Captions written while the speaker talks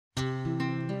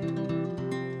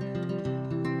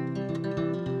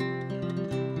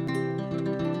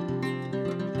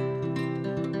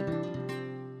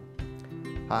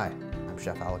Hi, I'm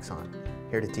Chef Alex Haun,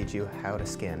 here to teach you how to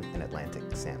skin an Atlantic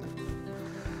salmon.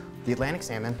 The Atlantic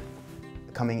salmon,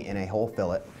 coming in a whole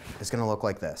fillet, is going to look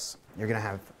like this. You're going to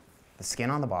have the skin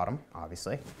on the bottom,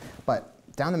 obviously, but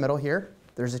down the middle here,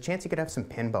 there's a chance you could have some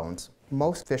pin bones.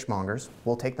 Most fishmongers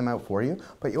will take them out for you,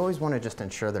 but you always want to just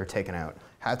ensure they're taken out.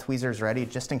 Have tweezers ready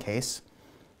just in case.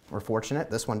 We're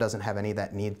fortunate, this one doesn't have any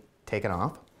that need taken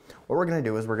off. What we're going to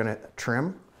do is we're going to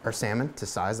trim our salmon to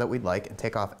size that we'd like and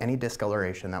take off any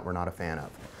discoloration that we're not a fan of.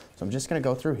 So I'm just going to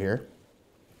go through here.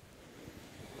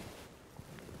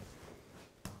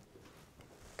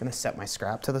 Going to set my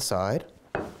scrap to the side.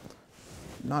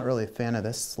 Not really a fan of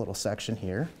this little section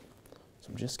here, so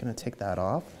I'm just going to take that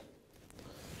off.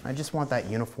 I just want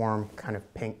that uniform kind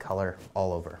of pink color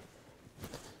all over.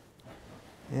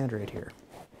 And right here.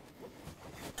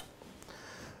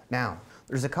 Now,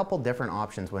 there's a couple different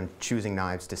options when choosing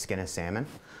knives to skin a salmon.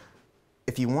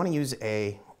 If you want to use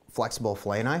a flexible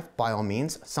fillet knife, by all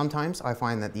means. Sometimes I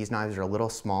find that these knives are a little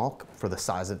small for the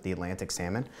size of the Atlantic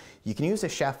salmon. You can use a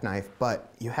chef knife,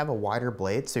 but you have a wider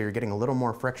blade, so you're getting a little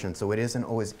more friction, so it isn't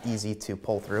always easy to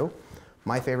pull through.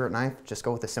 My favorite knife, just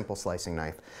go with a simple slicing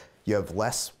knife. You have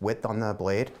less width on the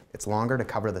blade, it's longer to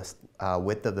cover the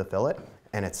width of the fillet,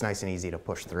 and it's nice and easy to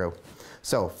push through.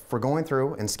 So for going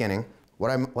through and skinning, what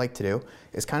I like to do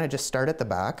is kind of just start at the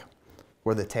back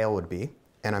where the tail would be,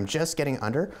 and I'm just getting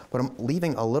under, but I'm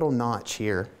leaving a little notch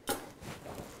here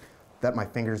that my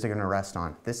fingers are going to rest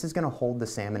on. This is going to hold the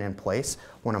salmon in place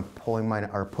when I'm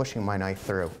pushing my knife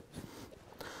through.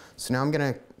 So now I'm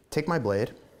going to take my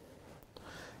blade,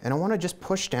 and I want to just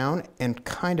push down and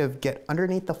kind of get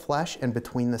underneath the flesh and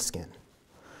between the skin.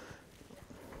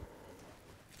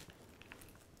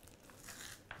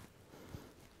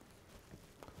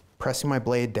 Pressing my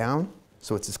blade down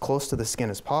so it's as close to the skin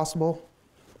as possible.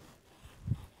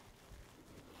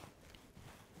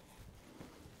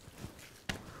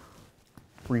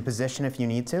 Reposition if you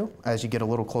need to as you get a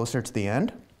little closer to the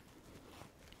end.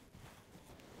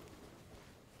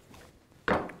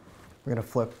 We're going to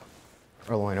flip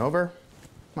our loin over.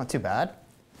 Not too bad.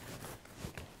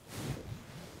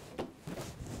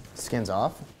 Skin's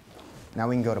off. Now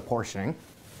we can go to portioning.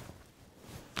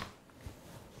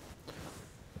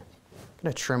 I'm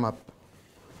going to trim up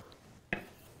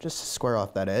just to square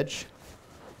off that edge.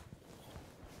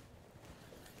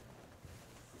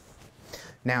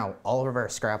 Now, all of our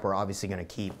scrap we're obviously going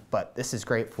to keep, but this is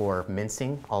great for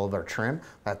mincing all of our trim.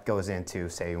 That goes into,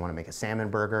 say you want to make a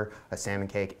salmon burger, a salmon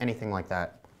cake, anything like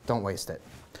that. Don't waste it.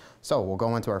 So we'll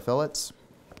go into our fillets.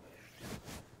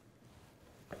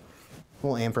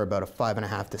 We'll aim for about a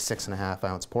 5.5 to 6.5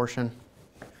 ounce portion.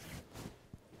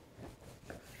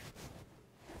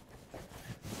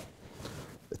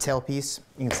 The tail piece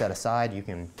you can set aside, you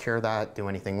can cure that, do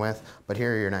anything with, but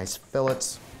here are your nice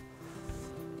fillets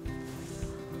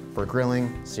for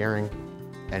grilling, searing,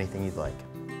 anything you'd like.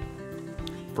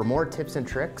 For more tips and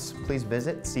tricks, please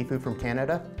visit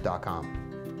seafoodfromcanada.com.